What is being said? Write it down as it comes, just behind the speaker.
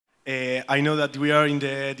I know that we are in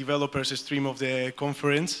the developers stream of the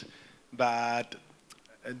conference, but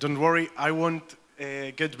don't worry, I won't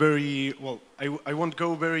get very, well, I won't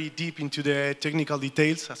go very deep into the technical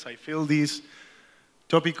details, as I feel this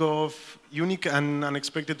topic of unique and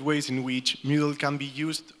unexpected ways in which Moodle can be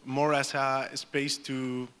used more as a space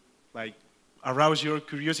to like arouse your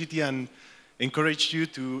curiosity and encourage you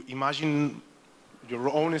to imagine your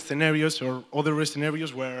own scenarios or other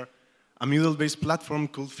scenarios where a Moodle-based platform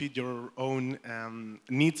could fit your own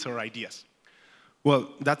needs or ideas. Well,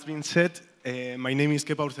 that being said, my name is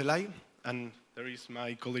Kepa Urzelai, and there is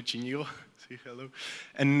my colleague Iñigo. Say hello.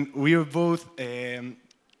 And we are both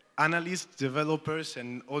analysts, developers,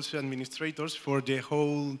 and also administrators for the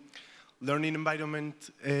whole learning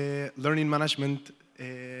environment, learning management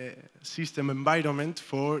system environment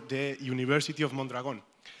for the University of Mondragon.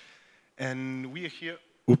 And we are here,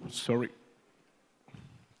 oops, sorry.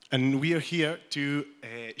 And we are here to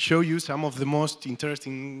show you some of the most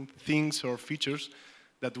interesting things or features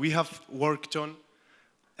that we have worked on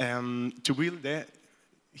to build the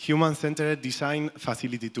human-centered design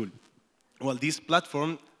facility tool. Well, this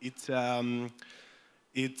platform, this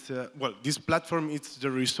platform is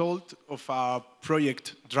the result of a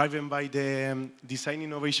project driven by the Design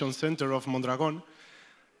Innovation Center of Mondragon,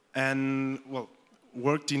 and well,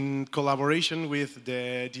 worked in collaboration with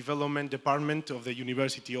the development department of the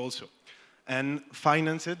university also, and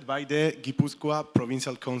financed by the Gipuzkoa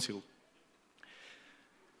Provincial Council.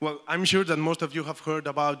 Well, I'm sure that most of you have heard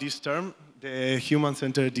about this term, the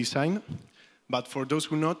human-centered design, but for those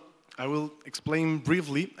who not, I will explain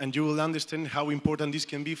briefly, and you will understand how important this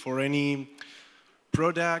can be for any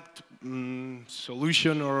product,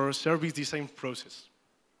 solution, or service design process.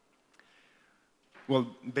 Well,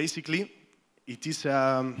 basically, it is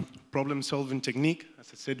a problem-solving technique,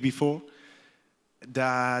 as I said before,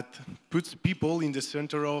 that puts people in the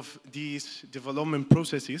center of these development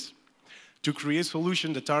processes to create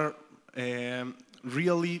solutions that are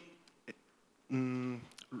really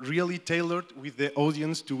tailored with the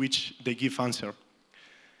audience to which they give answer.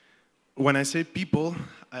 When I say people,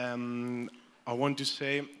 I want to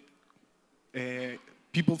say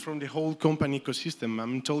people from the whole company ecosystem.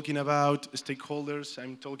 I'm talking about stakeholders,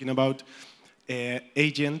 I'm talking about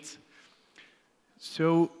agents.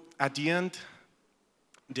 So at the end,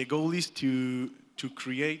 the goal is to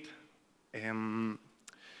create,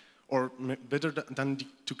 or better than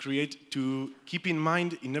to create, to keep in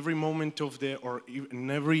mind in every moment of the, or in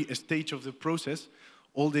every stage of the process,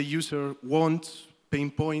 all the user wants, pain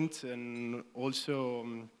points, and also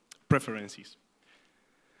preferences.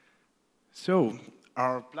 So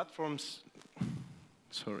our platform's,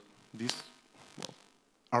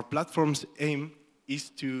 our platform's aim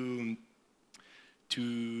is to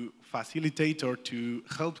facilitate or to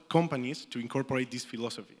help companies to incorporate this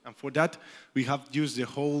philosophy. And for that, we have used the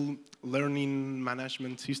whole learning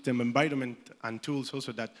management system environment and tools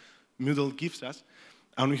also that Moodle gives us.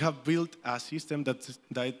 And we have built a system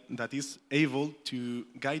that is able to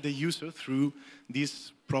guide the user through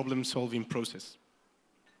this problem-solving process.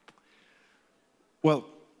 Well,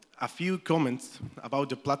 a few comments about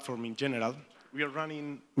the platform in general. We are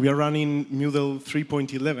running Moodle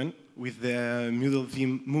 3.11 with the Moodle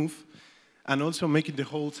theme Move, and also making the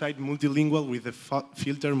whole site multilingual with the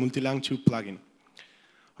Filter Multilang 2 plugin.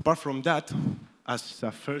 Apart from that, as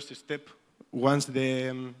a first step, once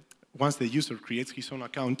the user creates his own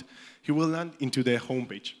account, he will land into the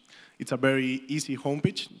homepage. It's a very easy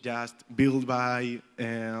homepage, just built by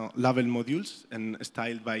label modules and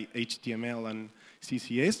styled by HTML and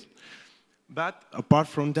CSS. But apart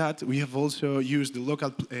from that, we have also used the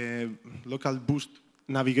local boost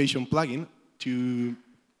navigation plugin to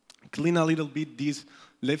clean a little bit this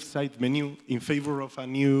left side menu in favor of a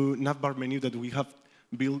new navbar menu that we have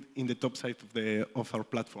built in the top side of our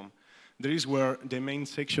platform. There is where the main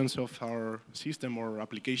sections of our system or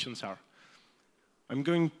applications are. I'm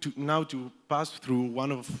going to now to pass through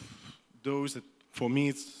one of those that for me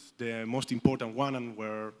it's the most important one, and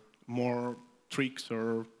where more tricks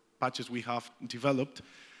or patches we have developed.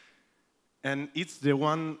 And it's the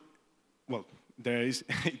one, well, there is,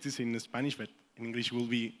 it is in Spanish, but in English will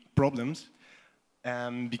be problems.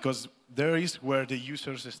 Because there is where the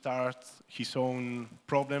user starts his own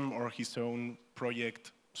problem or his own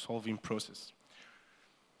project solving process.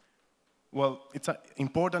 Well, it's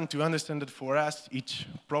important to understand that for us, each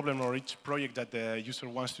problem or each project that the user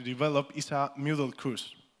wants to develop is a Moodle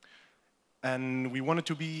course. And we wanted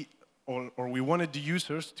to be, or we wanted the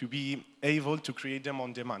users to be able to create them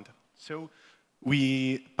on demand. So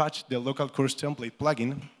we patched the local course template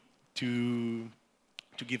plugin to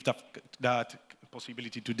give that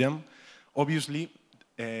possibility to them. Obviously,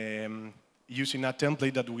 using a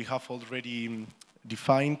template that we have already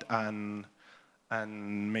defined and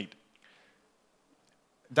made.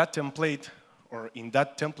 That template, or in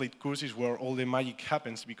that template course, is where all the magic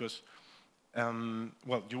happens because,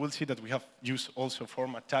 well, you will see that we have used also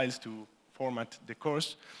format tiles to format the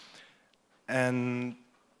course. And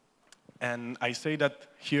I say that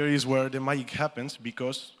here is where the magic happens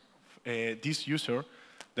because this user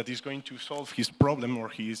that is going to solve his problem or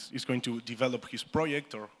is going to develop his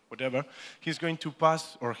project or whatever, he's going to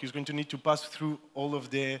pass or he's going to need to pass through all of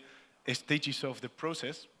the stages of the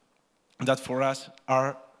process that for us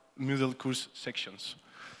are Moodle course sections.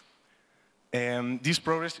 This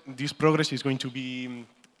progress is going to be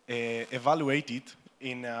evaluated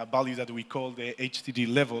in a value that we call the HCD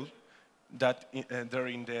level, that there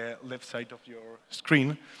in the left side of your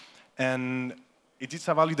screen. And it is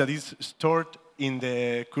a value that is stored in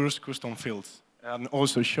the course custom fields and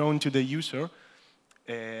also shown to the user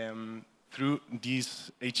through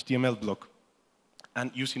this HTML block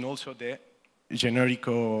and using also the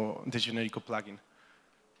Generico plugin.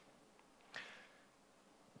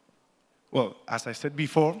 Well, as I said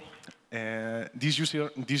before, this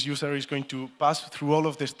user is going to pass through all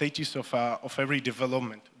of the stages of every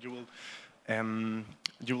development. You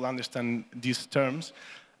will understand these terms.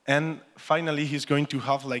 And finally, he's going to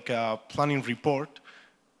have like a planning report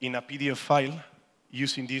in a PDF file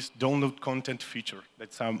using this download content feature.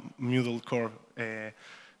 That's a Moodle core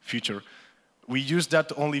feature. We use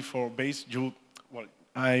that only for base. Well,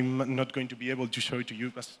 I'm not going to be able to show it to you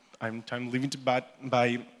because I'm time limited,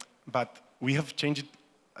 but we have changed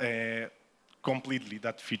it completely,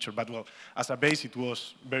 that feature. But well, as a base, it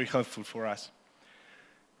was very helpful for us.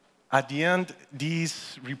 At the end,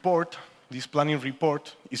 this report, this planning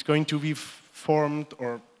report, is going to be formed,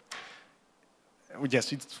 or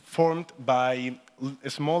yes, it's formed by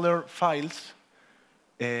smaller files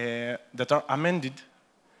that are amended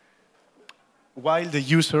while the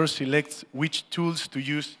user selects which tools to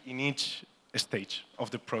use in each stage of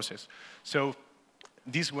the process. So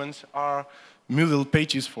these ones are Moodle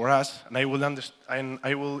pages for us, and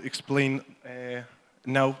I will explain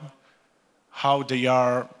now how they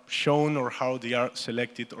are shown or how they are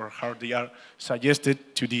selected or how they are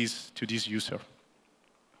suggested to this user.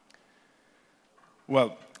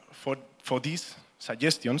 Well, for these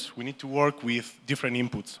suggestions, we need to work with different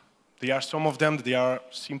inputs. There are some of them, they are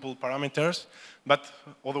simple parameters, but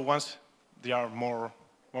other ones, they are more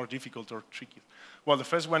difficult or tricky. Well, the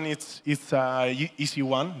first one is easy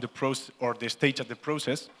one, the stage of the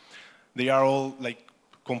process. They are all like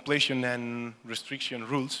completion and restriction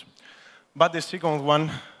rules. But the second one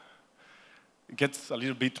gets a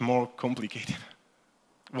little bit more complicated.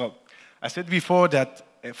 Well, I said before that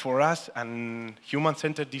for us, an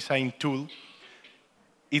human-centered design tool,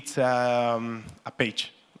 it's a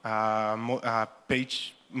page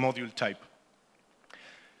module type.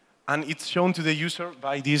 And it's shown to the user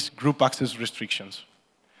by these group access restrictions.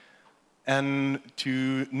 And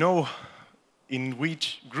to know in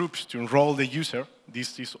which groups to enroll the user,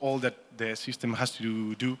 this is all that the system has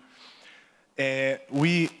to do,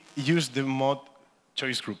 we use the mod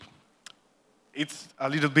choice group. It's a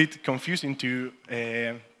little bit confusing to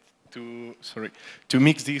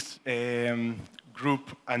mix this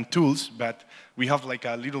group and tools, but we have like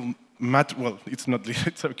a little well, it's not little,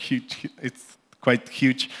 it's so huge, it's quite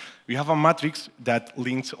huge. We have a matrix that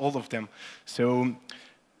links all of them. So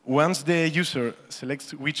once the user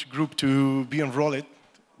selects which group to be enrolled,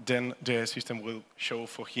 then the system will show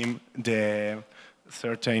for him the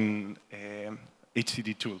certain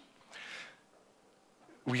HCD tool.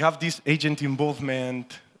 We have this agent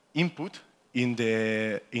involvement input in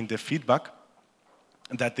the feedback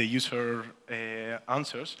that the user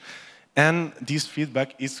answers, and this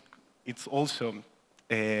feedback it's also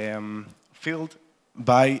filled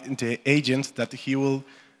by the agents that he will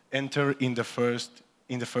enter in the first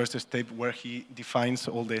step where he defines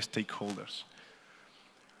all the stakeholders.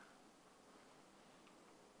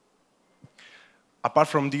 Apart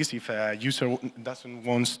from this, if a user doesn't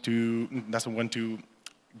want to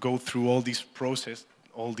go through all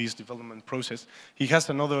this development process, he has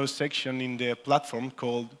another section in the platform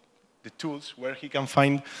called the tools, where he can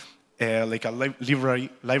find like a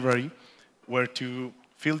library where to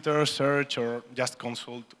filter, search, or just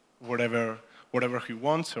consult whatever he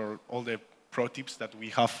wants, or all the pro tips that we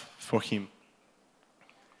have for him.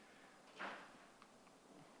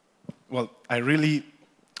 Well, I really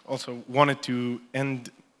also wanted to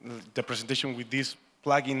end the presentation with these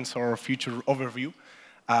plugins or feature overview,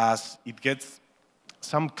 as it gets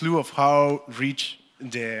some clue of how rich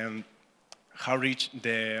the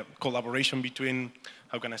collaboration between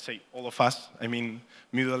how can I say, all of us, I mean,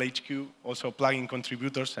 Moodle HQ, also plugin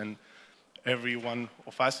contributors, and every one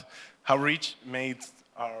of us, how rich made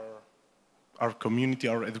our community,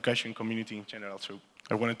 our education community in general. So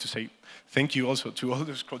I wanted to say thank you also to all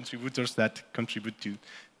those contributors that contribute to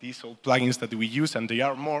these old plugins that we use, and they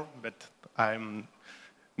are more, but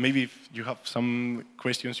maybe if you have some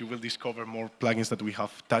questions, you will discover more plugins that we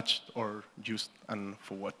have touched or used, and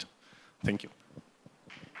for what. Thank you.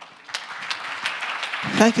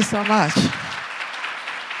 Thank you so much.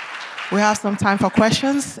 We have some time for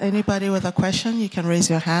questions. Anybody with a question, you can raise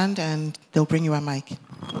your hand and they'll bring you a mic.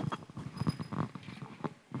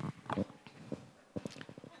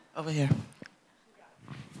 Over here.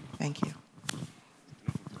 Thank you.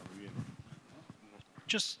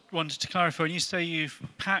 Just wanted to clarify, when you say you've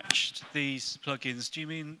patched these plugins, do you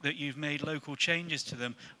mean that you've made local changes to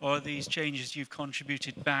them, or are these changes you've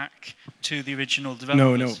contributed back to the original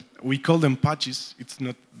developers? No, we call them patches. It's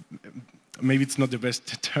not, maybe it's not the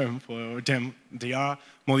best term for them. They are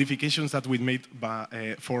modifications that we made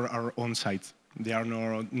for our own site. They are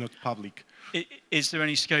not public. Is there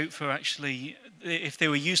any scope for actually, if they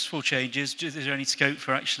were useful changes, is there any scope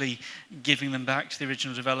for actually giving them back to the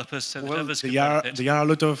original developers so that others can benefit? There are a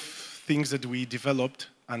lot of things that we developed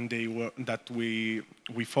and that we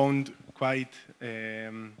found quite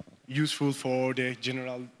useful for the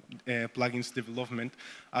general plugins development,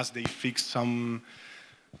 as they fix some.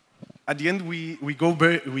 At the end, we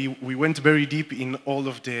went very deep in all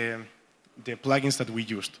of the plugins that we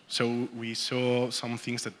used. So we saw some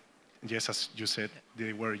things that, yes, as you said,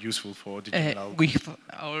 they were useful for the general. We've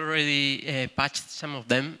already patched some of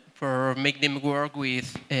them for make them work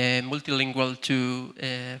with multilingual to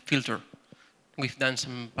filter. We've done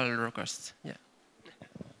some parallel requests. Yeah.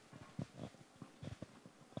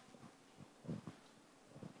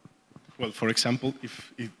 Well, for example,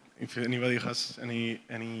 if anybody has any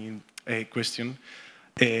question,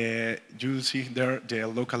 you'll see there the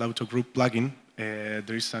local auto group plugin.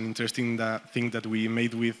 There is an interesting thing that we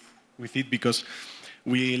made with it, because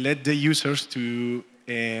we let the users to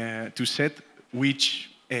set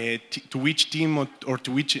to which team or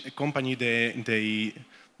to which company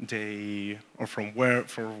or from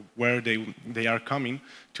where they are coming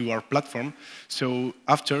to our platform. So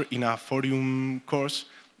after, in a forum course,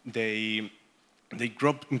 they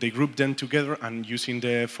group them together, and using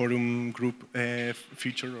the forum group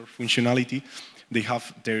feature or functionality, they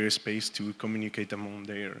have their space to communicate among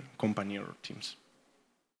their company or teams.